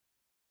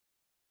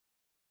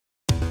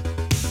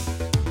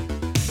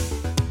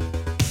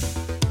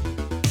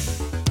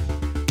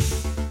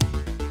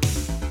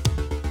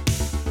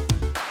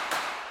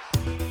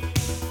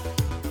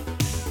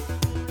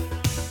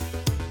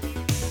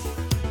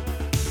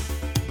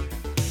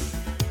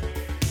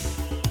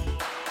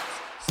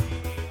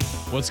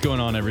What's going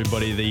on,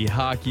 everybody? The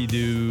Hockey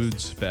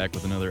Dudes back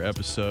with another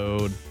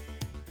episode.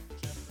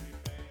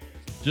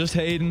 Just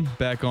Hayden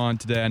back on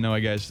today. I know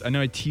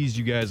I teased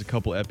you guys a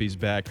couple epis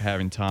back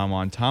having Tom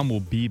on. Tom will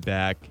be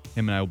back.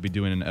 Him and I will be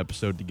doing an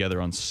episode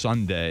together on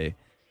Sunday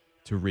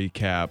to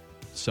recap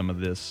some of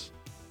this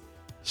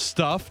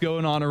stuff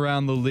going on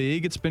around the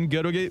league. It's been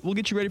good. We'll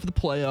get you ready for the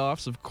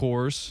playoffs, of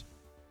course.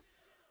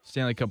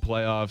 Stanley Cup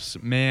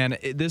playoffs. Man,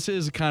 this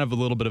is kind of a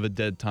little bit of a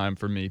dead time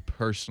for me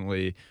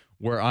personally,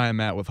 where I am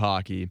at with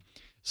hockey,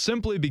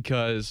 simply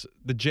because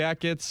the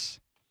Jackets,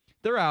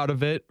 they're out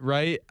of it,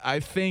 right? I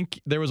think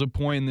there was a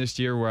point in this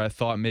year where I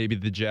thought maybe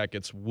the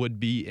Jackets would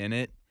be in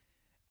it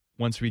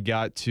once we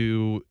got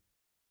to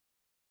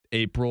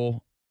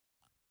April.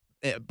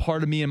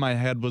 Part of me in my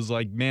head was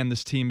like, man,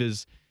 this team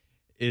is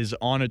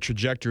on a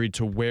trajectory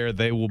to where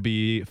they will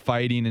be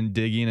fighting and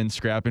digging and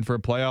scrapping for a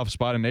playoff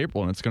spot in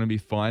April, and it's going to be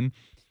fun.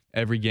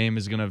 Every game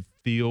is going to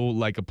feel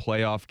like a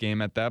playoff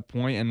game at that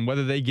point, and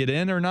whether they get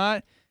in or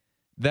not,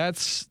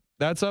 that's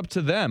up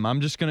to them. I'm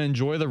just going to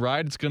enjoy the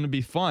ride. It's going to be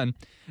fun.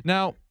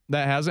 Now,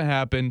 that hasn't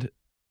happened.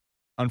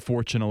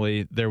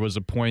 Unfortunately, there was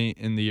a point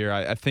in the year,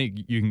 I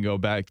think you can go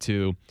back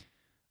to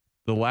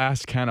the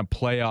last kind of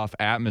playoff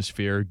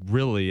atmosphere,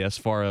 really, as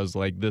far as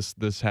like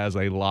this has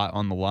a lot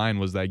on the line,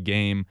 was that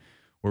game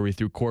where we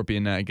threw Corpy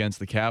in that against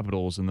the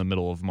Capitals in the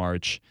middle of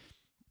March.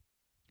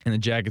 And the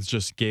Jackets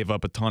just gave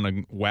up a ton of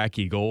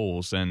wacky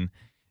goals. And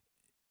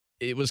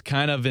it was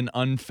kind of an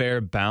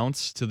unfair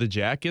bounce to the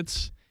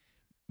Jackets.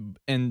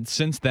 And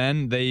since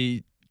then,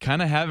 they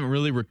kind of haven't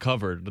really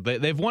recovered.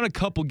 They've won a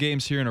couple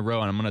games here in a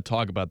row, and I'm going to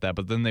talk about that.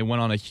 But then they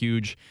went on a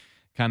huge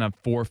kind of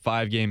 4 or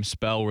 5 game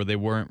spell where they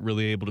weren't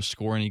really able to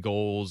score any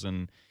goals,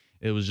 and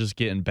it was just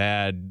getting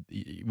bad.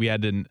 We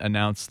had to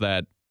announce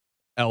that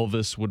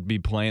Elvis would be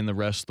playing the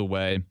rest of the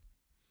way.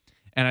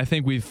 And I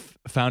think we've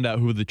found out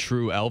who the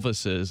true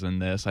Elvis is in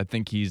this. I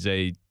think he's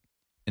an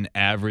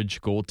average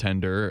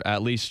goaltender.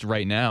 At least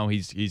right now,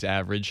 he's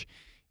average.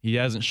 He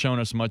hasn't shown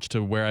us much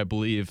to where I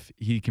believe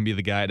he can be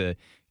the guy to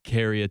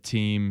carry a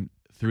team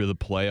through the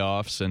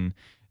playoffs. And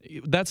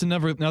that's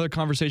another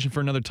conversation for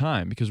another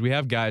time, because we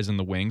have guys in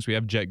the wings. We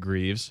have Jet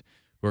Greaves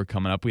who are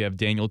coming up. We have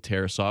Daniel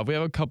Tarasov. We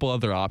have a couple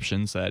other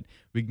options that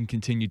we can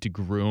continue to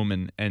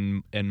groom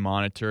and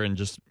monitor and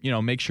just,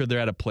 make sure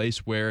they're at a place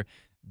where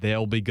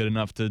they'll be good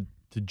enough to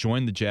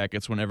join the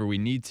Jackets whenever we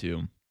need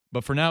to.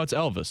 But for now, it's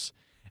Elvis.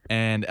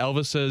 And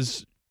Elvis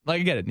says, I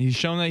get it. He's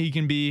shown that he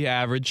can be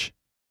average.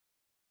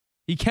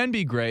 He can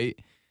be great.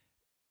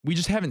 We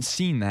just haven't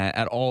seen that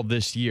at all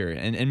this year.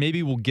 And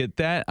maybe we'll get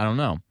that. I don't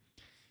know.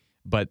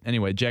 But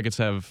anyway, Jackets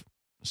have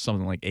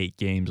something like 8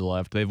 games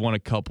left. They've won a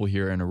couple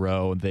here in a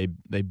row. They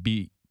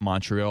beat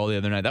Montreal the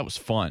other night. That was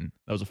fun.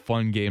 That was a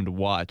fun game to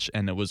watch.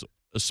 And it was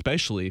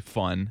especially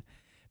fun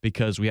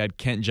because we had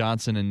Kent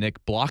Johnson and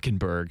Nick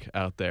Blankenburg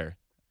out there.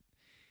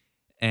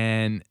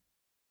 And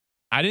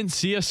I didn't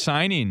see us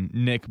signing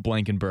Nick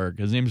Blankenburg.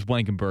 His name's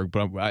Blankenburg,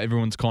 but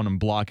everyone's calling him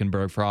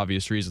Blankenburg for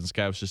obvious reasons. This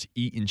guy was just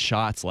eating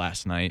shots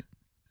last night.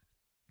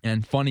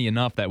 And funny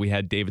enough that we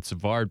had David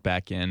Savard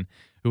back in,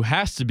 who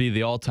has to be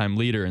the all-time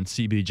leader in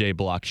CBJ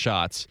block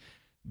shots.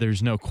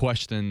 There's no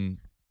question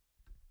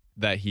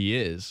that he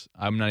is.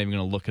 I'm not even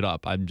going to look it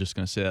up. I'm just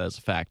going to say that as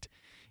a fact.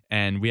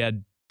 And we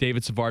had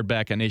David Savard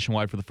back at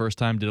Nationwide for the first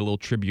time, did a little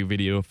tribute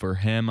video for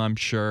him, I'm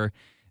sure.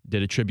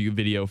 Did a tribute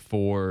video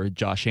for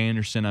Josh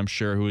Anderson, I'm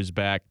sure, who is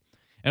back.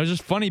 And it was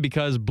just funny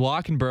because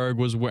Blankenburg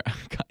was where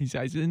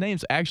his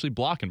name's actually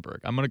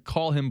Blankenburg. I'm going to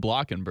call him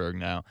Blankenburg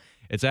now.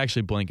 It's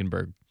actually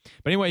Blankenburg.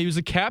 But anyway, he was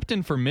the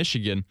captain for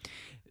Michigan.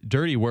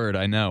 Dirty word,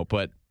 I know,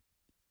 but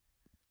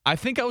I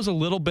think I was a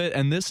little bit,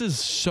 and this is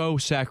so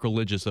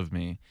sacrilegious of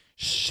me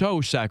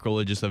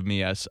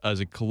as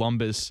a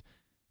Columbus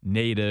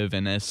native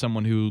and as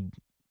someone who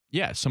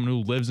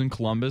lives in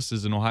Columbus,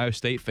 is an Ohio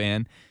State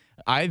fan.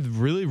 I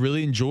really,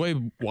 really enjoy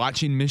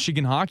watching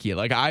Michigan hockey.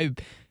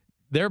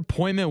 They're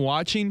appointment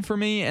watching for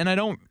me, and I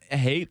don't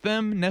hate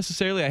them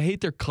necessarily. I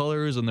hate their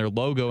colors and their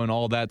logo and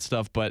all that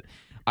stuff, but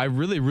I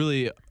really,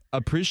 really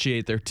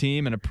appreciate their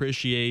team and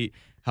appreciate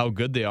how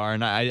good they are.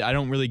 And I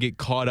don't really get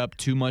caught up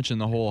too much in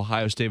the whole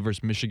Ohio State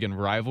versus Michigan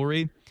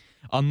rivalry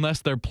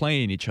unless they're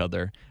playing each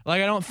other. I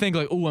don't think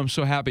I'm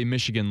so happy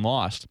Michigan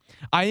lost.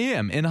 I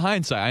am. In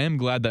hindsight, I am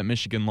glad that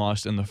Michigan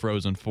lost in the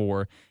Frozen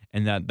Four,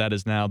 and that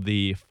is now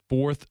the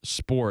 4th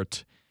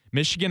sport.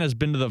 Michigan has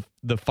been to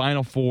the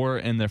Final Four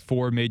in their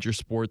 4 major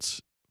sports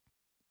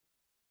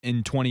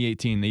in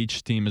 2018.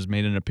 Each team has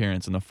made an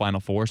appearance in the Final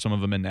Four, some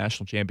of them in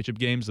national championship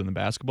games in the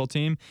basketball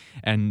team,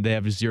 and they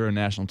have 0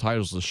 national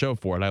titles to show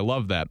for it. I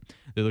love that.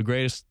 They're the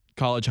greatest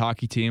college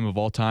hockey team of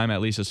all time,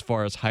 at least as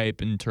far as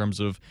hype in terms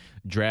of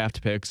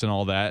draft picks and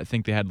all that. I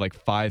think they had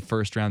 5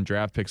 first-round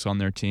draft picks on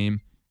their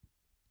team.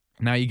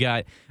 Now you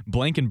got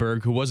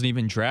Blankenburg, who wasn't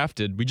even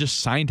drafted. We just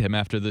signed him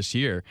after this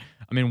year.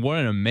 I mean, what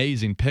an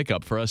amazing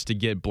pickup for us to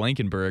get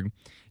Blankenburg,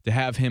 to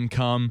have him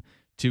come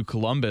to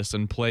Columbus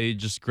and play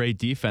just great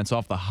defense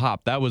off the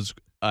hop. That was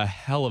a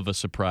hell of a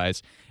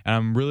surprise. And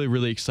I'm really,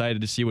 really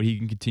excited to see what he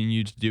can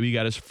continue to do. He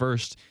got his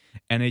first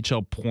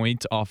NHL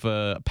point off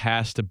a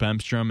pass to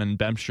Bemstrom, and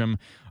Bemstrom,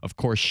 of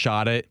course,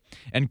 shot it.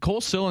 And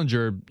Cole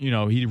Sillinger,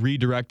 he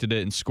redirected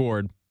it and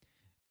scored.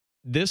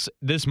 This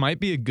might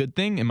be a good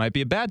thing. It might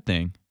be a bad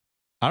thing.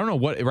 I don't know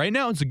what. Right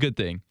now, it's a good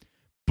thing.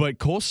 But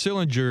Cole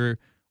Sillinger,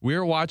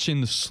 we're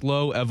watching the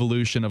slow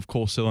evolution of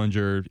Cole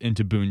Sillinger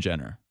into Boone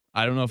Jenner.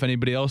 I don't know if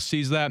anybody else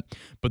sees that,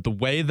 but the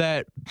way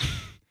that,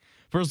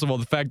 first of all,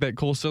 the fact that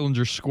Cole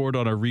Sillinger scored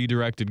on a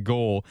redirected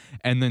goal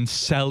and then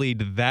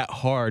cellied that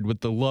hard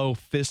with the low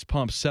fist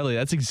pump celly,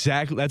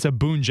 that's a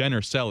Boone Jenner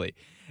celly.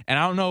 And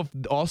I don't know if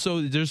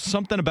also there's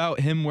something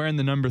about him wearing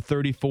the number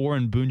 34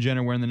 and Boone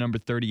Jenner wearing the number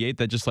 38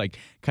 that just like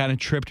kind of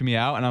tripped me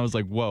out. And I was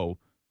like, whoa,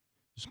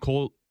 is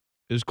Cole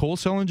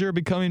Sillinger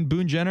becoming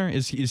Boone Jenner?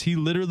 Is he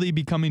literally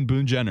becoming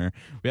Boone Jenner?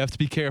 We have to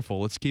be careful.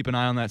 Let's keep an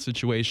eye on that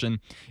situation.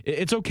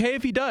 It's okay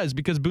if he does,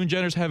 because Boone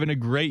Jenner's having a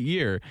great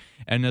year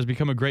and has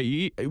become a great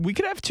year. We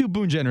could have two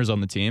Boone Jenners on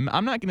the team.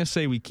 I'm not going to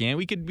say we can't.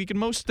 We could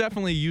most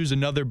definitely use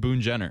another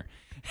Boone Jenner.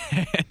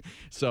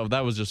 So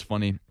that was just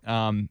funny.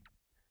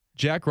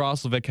 Jack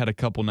Roslovic had a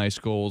couple nice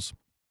goals.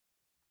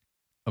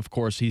 Of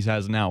course, he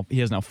has now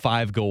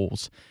 5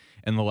 goals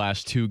in the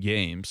last 2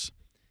 games.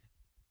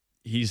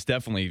 He's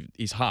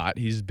hot.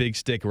 He's big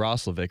stick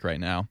Roslovic right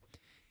now.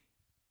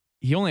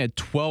 He only had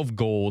 12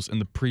 goals in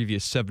the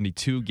previous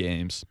 72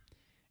 games.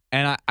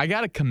 And I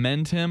got to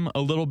commend him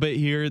a little bit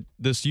here.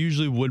 This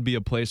usually would be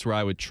a place where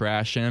I would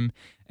trash him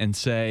and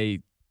say,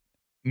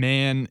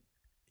 man,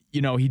 he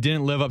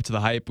didn't live up to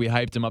the hype. We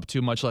hyped him up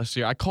too much last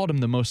year. I called him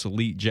the most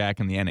elite Jack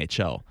in the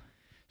NHL.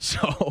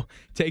 So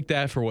take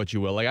that for what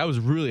you will. Like, I was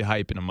really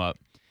hyping him up.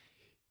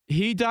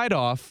 He died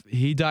off.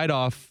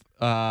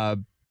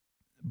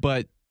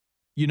 But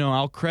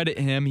I'll credit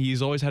him.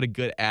 He's always had a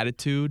good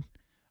attitude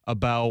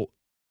about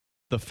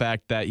the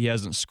fact that he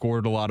hasn't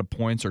scored a lot of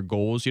points or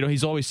goals.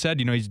 He's always said,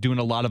 he's doing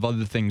a lot of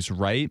other things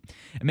right.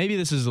 And maybe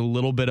this is a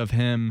little bit of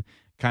him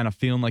kind of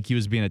feeling like he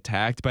was being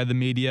attacked by the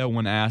media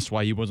when asked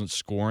why he wasn't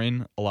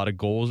scoring a lot of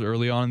goals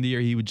early on in the year.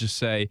 He would just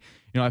say,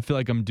 I feel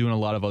like I'm doing a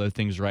lot of other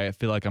things right. I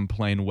feel like I'm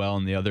playing well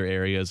in the other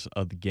areas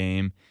of the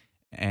game.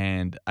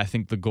 And I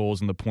think the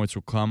goals and the points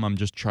will come. I'm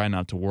just trying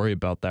not to worry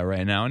about that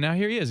right now. And now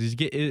here he is. He's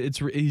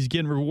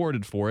getting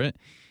rewarded for it.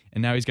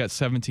 And now he's got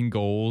 17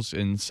 goals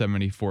in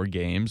 74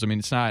 games. I mean,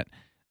 it's not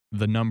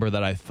the number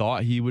that I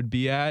thought he would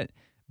be at.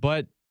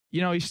 But,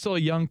 he's still a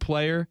young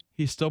player.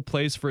 He still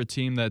plays for a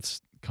team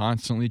that's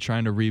constantly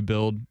trying to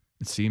rebuild.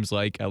 It seems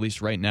like, at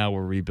least right now,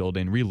 we're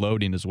rebuilding.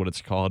 Reloading is what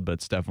it's called, but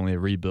it's definitely a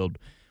rebuild.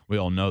 We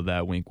all know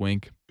that. Wink,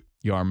 wink.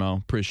 Yarmo,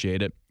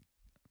 appreciate it.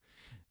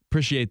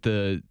 Appreciate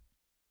the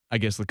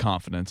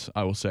confidence,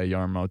 I will say,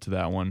 Yarmo, to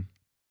that one.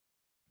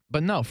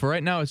 But no, for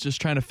right now, it's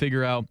just trying to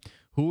figure out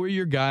who are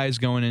your guys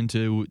going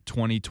into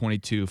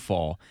 2022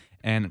 fall.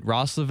 And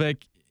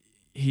Roslovic,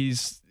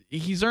 he's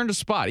earned a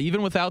spot.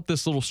 Even without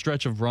this little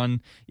stretch of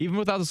run, even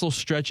without this little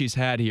stretch he's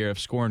had here of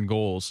scoring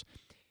goals,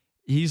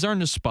 he's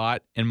earned a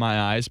spot in my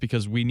eyes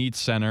because we need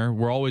center.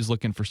 We're always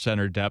looking for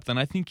center depth. And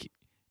I think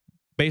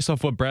based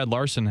off what Brad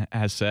Larson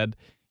has said,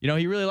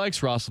 he really likes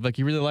Roslovic.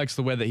 He really likes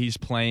the way that he's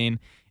playing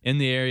in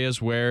the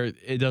areas where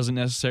it doesn't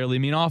necessarily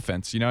mean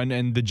offense,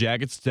 and the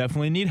Jackets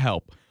definitely need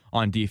help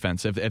on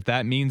defense. If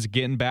that means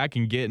getting back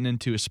and getting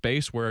into a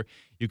space where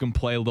you can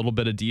play a little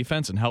bit of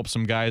defense and help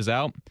some guys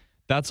out,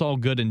 that's all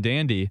good and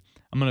dandy.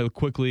 I'm going to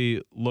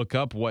quickly look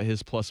up what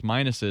his plus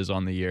minus is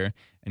on the year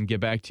and get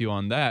back to you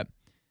on that.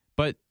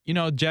 But,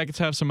 Jackets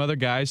have some other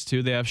guys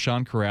too. They have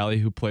Sean Corrali,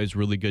 who plays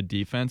really good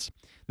defense.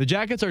 The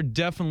Jackets are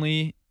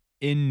definitely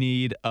in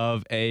need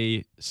of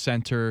a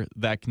center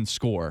that can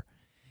score.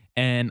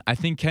 And I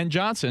think Ken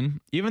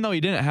Johnson, even though he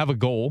didn't have a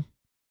goal,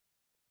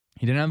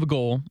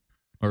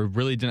 or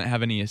really didn't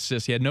have any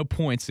assists. He had no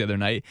points the other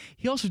night.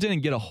 He also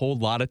didn't get a whole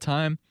lot of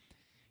time.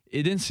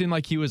 It didn't seem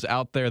like he was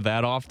out there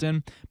that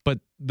often, but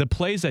the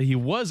plays that he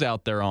was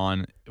out there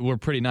on were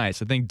pretty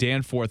nice. I think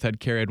Danforth had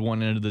carried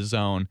one into the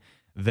zone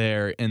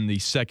there in the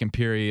second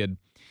period,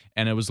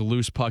 and it was a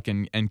loose puck,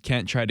 and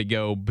Kent tried to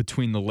go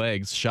between the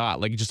legs shot,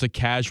 like just a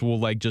casual,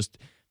 like just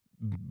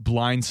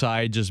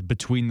blindside, just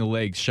between the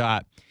legs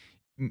shot.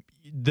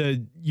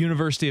 The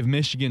University of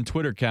Michigan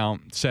Twitter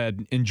account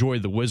said, enjoy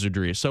the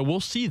wizardry. So we'll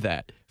see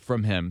that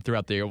from him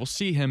throughout the year. We'll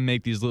see him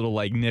make these little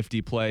like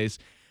nifty plays.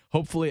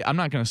 Hopefully, I'm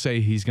not going to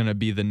say he's going to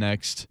be the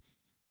next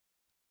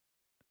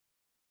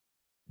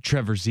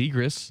Trevor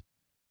Zegras,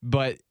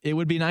 but it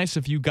would be nice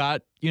if you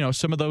got,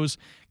 some of those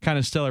kind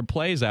of stellar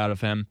plays out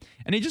of him.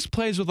 And he just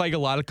plays with like a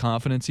lot of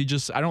confidence.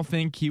 I don't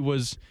think he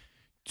was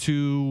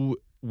too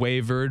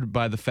wavered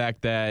by the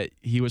fact that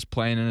he was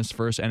playing in his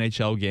first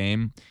NHL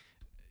game.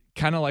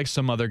 Kind of like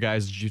some other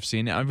guys that you've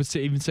seen. I would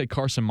even say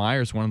Carson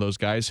Myers, one of those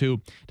guys who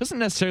doesn't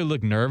necessarily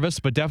look nervous,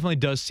 but definitely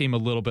does seem a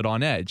little bit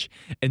on edge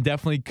and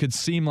definitely could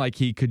seem like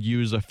he could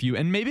use a few.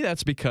 And maybe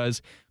that's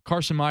because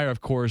Carson Meyer,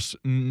 of course,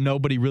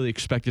 nobody really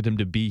expected him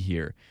to be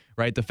here,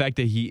 right? The fact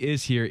that he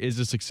is here is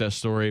a success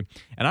story,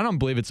 and I don't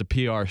believe it's a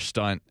PR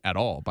stunt at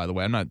all, by the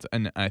way.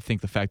 And I think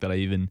the fact that I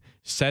even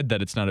said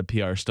that it's not a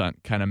PR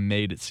stunt kind of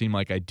made it seem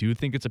like I do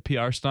think it's a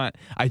PR stunt.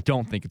 I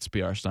don't think it's a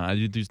PR stunt. I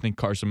do think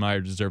Carson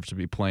Meyer deserves to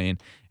be playing,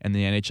 and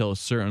the NHL has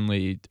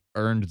certainly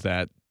earned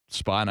that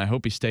spot, and I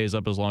hope he stays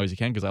up as long as he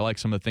can because I like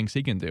some of the things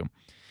he can do.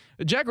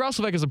 Jack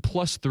Roslovic is a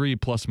 +3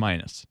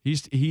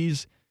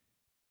 ±.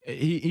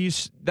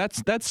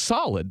 That's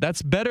solid.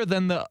 That's better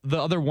than the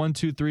other 1,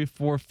 2, 3,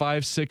 4,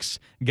 5, 6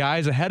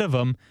 guys ahead of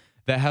him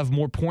that have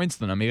more points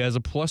than him. He has a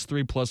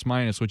 +3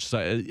 ±,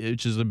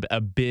 which is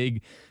a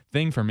big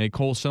thing for me.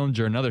 Cole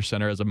Sillinger, another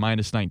center, has a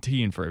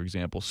 -19, for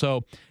example.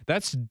 So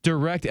that's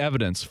direct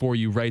evidence for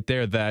you right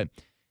there that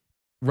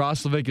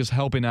Roslovic is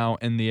helping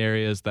out in the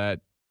areas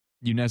that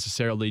you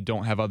necessarily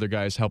don't have other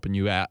guys helping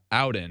you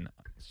out in.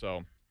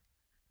 So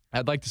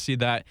I'd like to see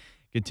that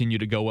continue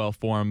to go well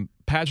for him.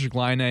 Patrick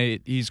Laine,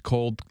 he's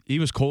cold. He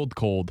was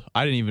cold.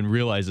 I didn't even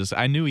realize this.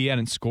 I knew he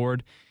hadn't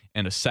scored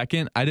in a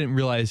second. I didn't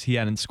realize he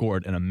hadn't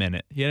scored in a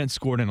minute. He hadn't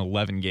scored in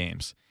 11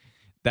 games.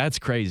 That's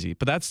crazy.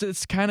 But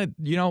it's kind of,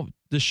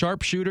 the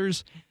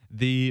sharpshooters,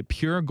 the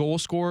pure goal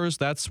scorers,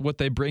 that's what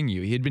they bring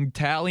you. He had been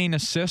tallying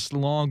assists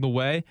along the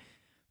way,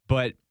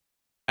 but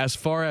as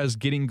far as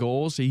getting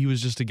goals, he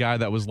was just a guy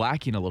that was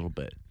lacking a little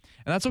bit.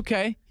 And that's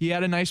okay. He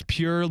had a nice,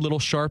 pure, little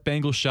sharp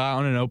angle shot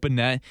on an open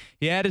net.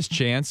 He had his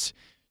chance.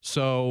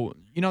 So,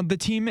 the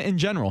team in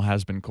general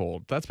has been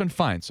cold. That's been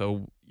fine.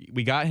 So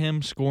we got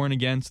him scoring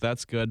again, so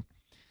that's good.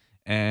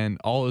 And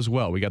all is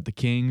well. We got the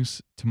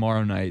Kings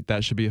tomorrow night.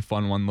 That should be a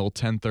fun one. Little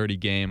 10:30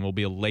 game. It'll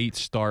be a late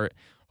start.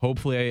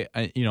 Hopefully,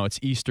 it's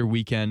Easter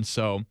weekend.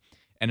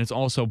 And it's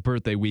also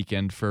birthday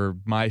weekend for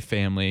my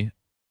family.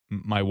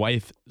 My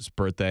wife's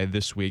birthday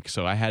this week.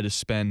 So I had to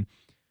spend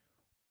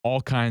all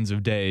kinds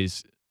of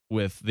days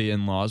with the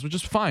in-laws, which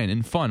is fine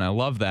and fun. I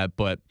love that,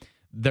 but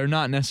they're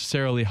not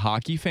necessarily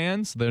hockey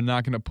fans. They're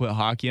not going to put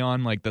hockey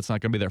on. Like, that's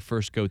not going to be their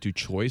first go-to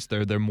choice.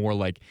 They're more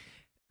like,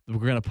 we're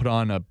going to put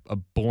on a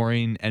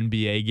boring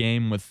NBA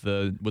game with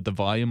the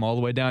volume all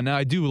the way down. Now,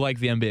 I do like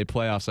the NBA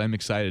playoffs. I'm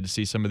excited to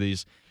see some of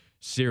these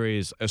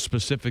series,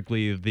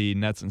 specifically the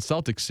Nets and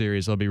Celtics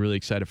series. I'll be really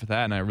excited for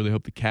that, and I really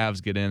hope the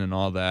Cavs get in and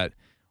all that,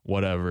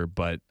 whatever.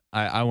 But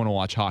I want to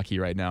watch hockey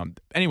right now.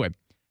 Anyway,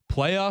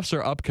 playoffs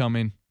are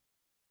upcoming.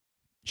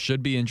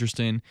 Should be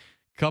interesting.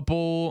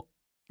 Couple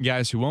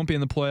guys who won't be in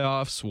the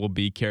playoffs will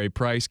be Carey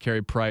Price.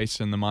 Carey Price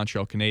and the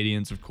Montreal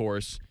Canadiens, of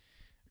course,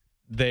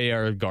 they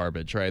are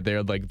garbage, right?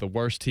 They're like the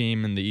worst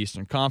team in the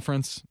Eastern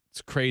Conference.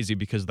 It's crazy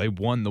because they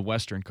won the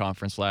Western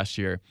Conference last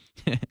year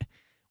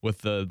with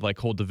the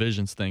whole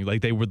divisions thing.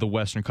 Like, they were the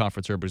Western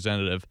Conference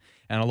representative.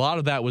 And a lot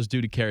of that was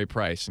due to Carey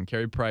Price. And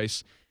Carey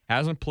Price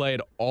hasn't played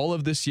all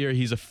of this year.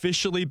 He's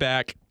officially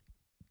back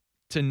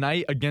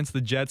tonight against the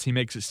Jets. He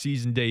makes a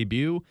season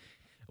debut.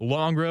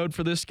 Long road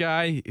for this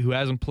guy who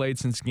hasn't played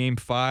since Game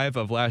 5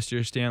 of last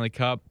year's Stanley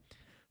Cup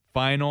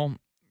final.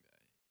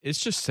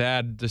 It's just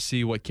sad to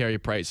see what Carey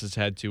Price has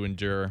had to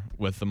endure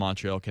with the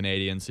Montreal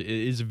Canadiens. It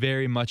is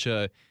very much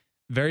a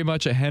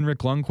Henrik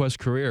Lundqvist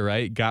career,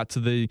 right? Got to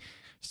the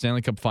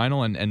Stanley Cup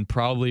final and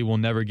probably will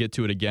never get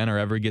to it again or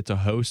ever get to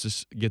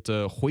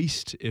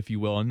hoist, if you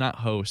will, and not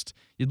host.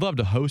 You'd love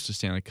to host a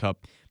Stanley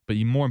Cup, but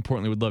you more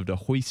importantly would love to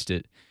hoist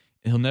it.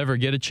 He'll never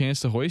get a chance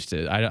to hoist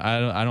it.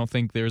 I don't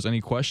think there's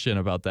any question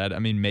about that. I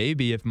mean,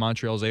 maybe if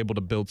Montreal's able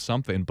to build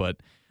something, but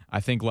I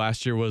think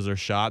last year was their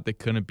shot. They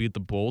couldn't beat the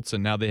Bolts,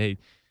 and now they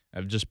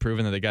have just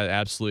proven that they got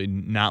absolutely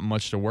not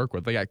much to work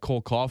with. They got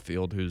Cole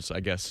Caulfield, who's, I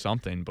guess,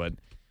 something, but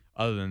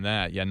other than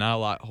that, not a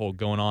lot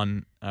going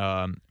on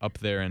up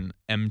there in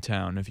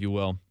M-Town, if you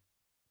will.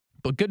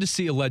 But good to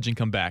see a legend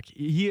come back.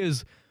 He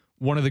is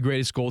one of the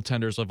greatest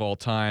goaltenders of all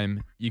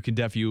time. You can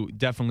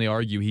definitely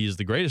argue he's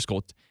the greatest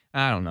goaltender.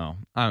 I don't know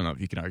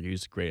if you can argue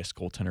he's the greatest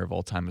goaltender of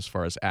all time as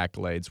far as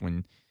accolades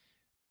when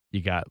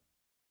you got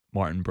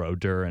Martin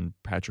Brodeur and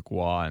Patrick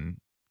Waugh and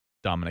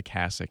Dominic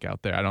Hasek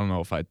out there. I don't know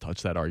if I'd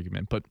touch that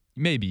argument, but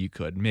maybe you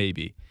could,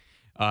 maybe.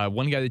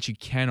 One guy that you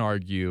can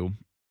argue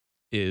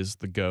is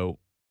the GOAT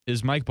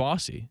is Mike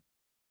Bossy.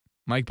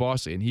 Mike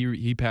Bossy, and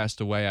he passed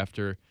away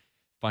after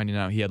finding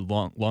out he had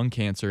lung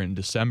cancer in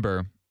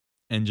December,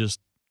 and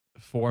just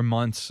 4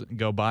 months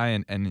go by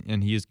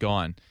and he is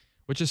gone.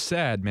 Which is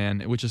sad,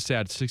 man. Which is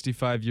sad.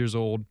 65 years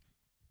old.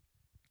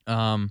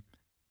 But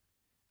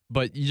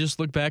you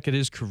just look back at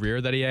his career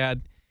that he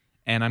had,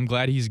 and I'm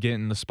glad he's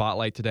getting the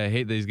spotlight today. I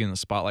hate that he's getting the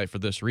spotlight for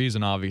this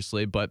reason,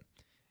 obviously, but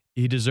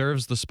he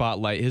deserves the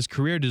spotlight. His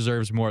career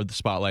deserves more of the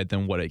spotlight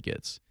than what it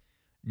gets.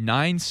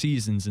 9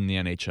 seasons in the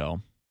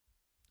NHL.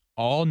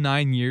 All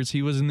 9 years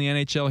he was in the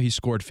NHL, he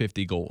scored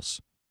 50 goals.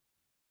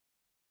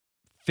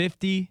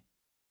 50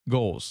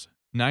 goals.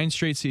 9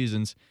 straight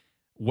seasons.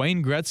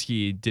 Wayne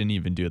Gretzky didn't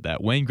even do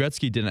that. Wayne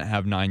Gretzky didn't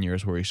have 9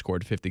 years where he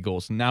scored 50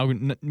 goals. Now,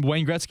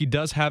 Wayne Gretzky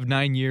does have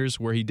 9 years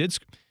where he did.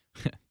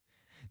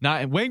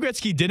 Wayne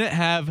Gretzky didn't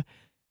have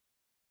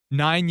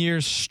 9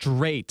 years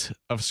straight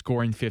of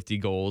scoring 50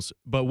 goals,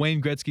 but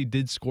Wayne Gretzky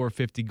did score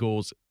 50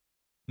 goals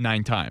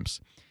 9 times.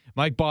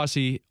 Mike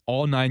Bossy,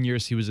 all 9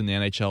 years he was in the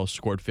NHL,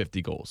 scored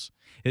 50 goals.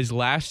 His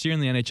last year in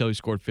the NHL, he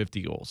scored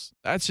 50 goals.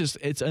 That's just,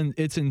 it's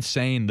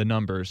insane, the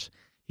numbers.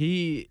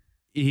 He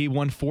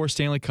won 4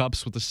 Stanley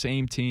Cups with the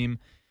same team.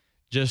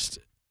 Just,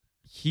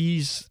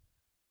 he's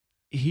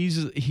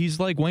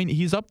like Wayne.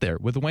 He's up there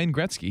with Wayne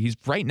Gretzky. He's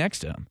right next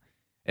to him.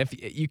 If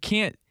you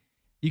can't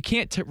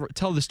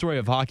tell the story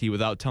of hockey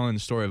without telling the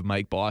story of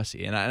Mike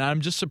Bossy. And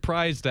I'm just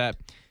surprised at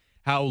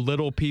how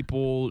little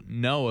people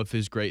know of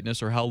his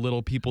greatness or how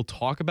little people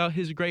talk about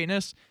his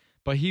greatness.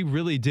 But he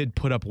really did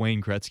put up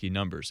Wayne Gretzky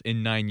numbers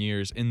in 9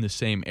 years in the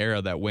same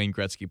era that Wayne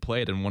Gretzky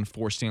played and won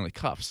 4 Stanley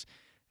Cups.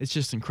 It's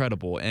just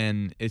incredible.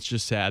 And it's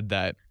just sad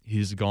that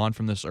he's gone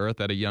from this earth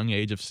at a young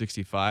age of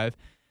 65.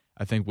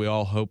 I think we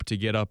all hope to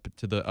get up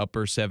to the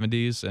upper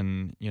 70s.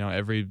 And, you know,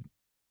 every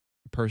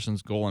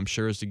person's goal, I'm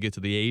sure, is to get to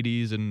the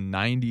 80s and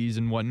 90s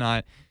and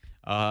whatnot.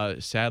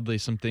 Sadly,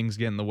 some things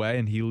get in the way,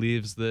 and he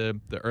leaves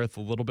the earth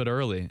a little bit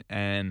early.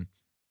 And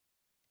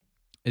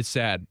it's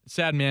sad.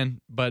 Sad, man,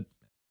 but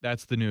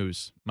that's the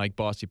news. Mike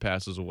Bossy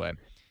passes away.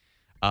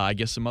 I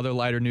guess some other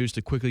lighter news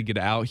to quickly get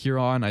out here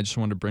on. I just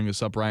wanted to bring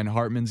this up. Ryan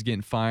Hartman's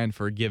getting fined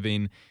for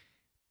giving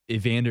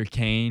Evander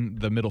Kane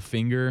the middle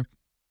finger.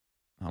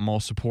 I'm all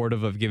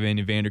supportive of giving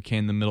Evander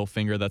Kane the middle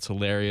finger. That's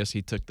hilarious.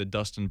 He took the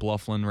Dustin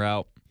Byfuglien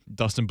route.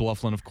 Dustin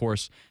Byfuglien, of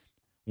course,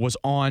 was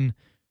on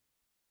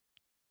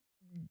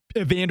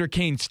Evander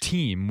Kane's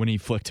team when he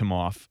flicked him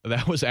off.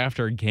 That was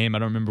after a game. I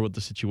don't remember what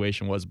the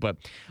situation was. But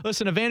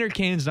listen, Evander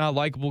Kane's not a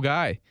likable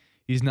guy.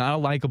 He's not a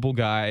likable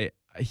guy.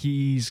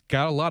 He's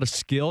got a lot of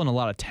skill and a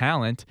lot of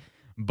talent,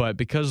 but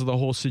because of the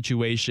whole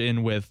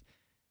situation with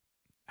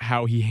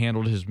how he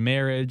handled his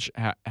marriage,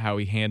 how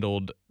he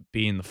handled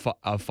being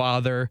a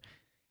father,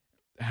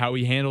 how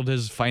he handled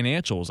his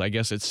financials, I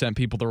guess it sent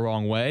people the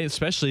wrong way,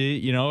 especially,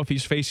 you know, if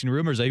he's facing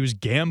rumors that he was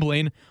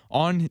gambling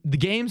on the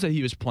games that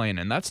he was playing,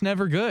 and that's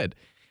never good.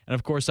 And,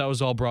 of course, that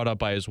was all brought up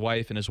by his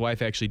wife, and his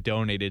wife actually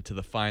donated to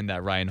the fine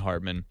that Ryan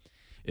Hartman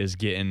is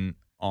getting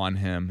on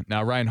him.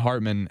 Now, Ryan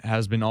Hartman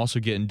has been also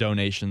getting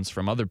donations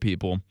from other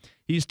people.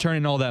 He's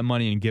turning all that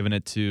money and giving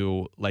it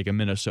to, like, a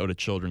Minnesota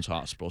Children's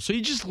Hospital. So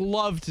you just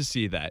love to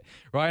see that.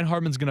 Ryan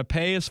Hartman's going to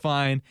pay his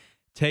fine,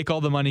 take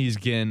all the money he's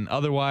getting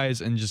otherwise,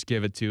 and just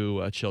give it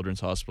to a children's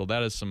hospital.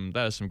 That is some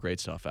great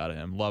stuff out of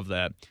him. Love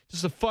that.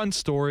 Just a fun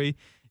story,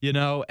 you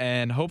know,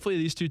 and hopefully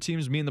these two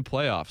teams meet in the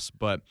playoffs.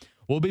 But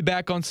we'll be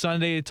back on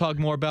Sunday to talk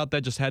more about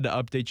that. Just had to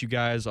update you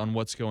guys on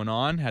what's going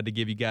on. Had to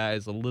give you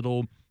guys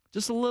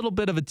just a little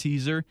bit of a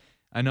teaser.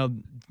 I know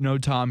no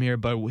Tom here,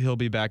 but he'll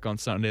be back on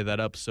Sunday. That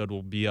episode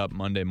will be up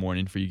Monday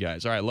morning for you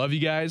guys. All right, love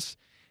you guys.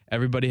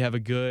 Everybody have a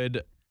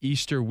good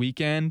Easter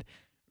weekend.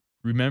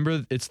 Remember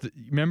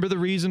the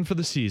reason for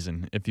the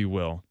season, if you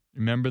will.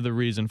 Remember the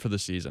reason for the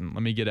season.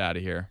 Let me get out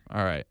of here.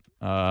 All right.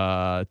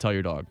 Tell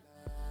your dog.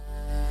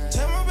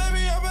 Tell my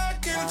baby I'm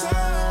back in town.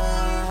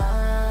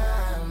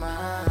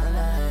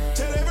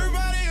 Tell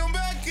everybody I'm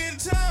back in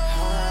town.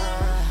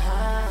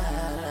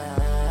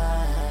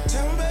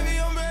 Tell my baby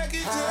I'm back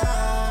in town.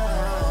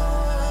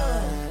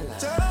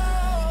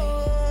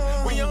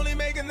 We only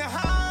making the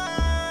highlight.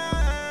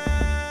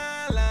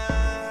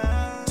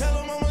 Tell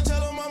her mama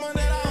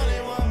that I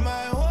only want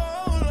my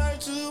whole life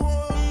to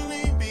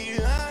only be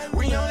behind.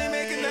 We only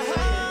making the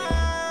highlight.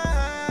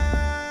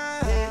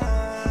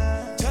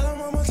 Tell her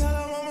mama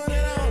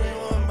that I only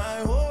want my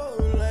whole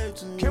life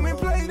to. Can we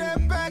play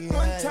that back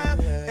one time?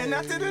 And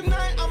after the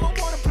night, I'ma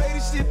wanna play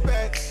this shit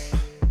back.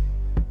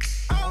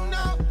 Oh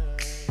no.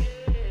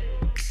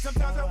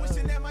 Sometimes I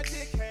wishing that my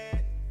dick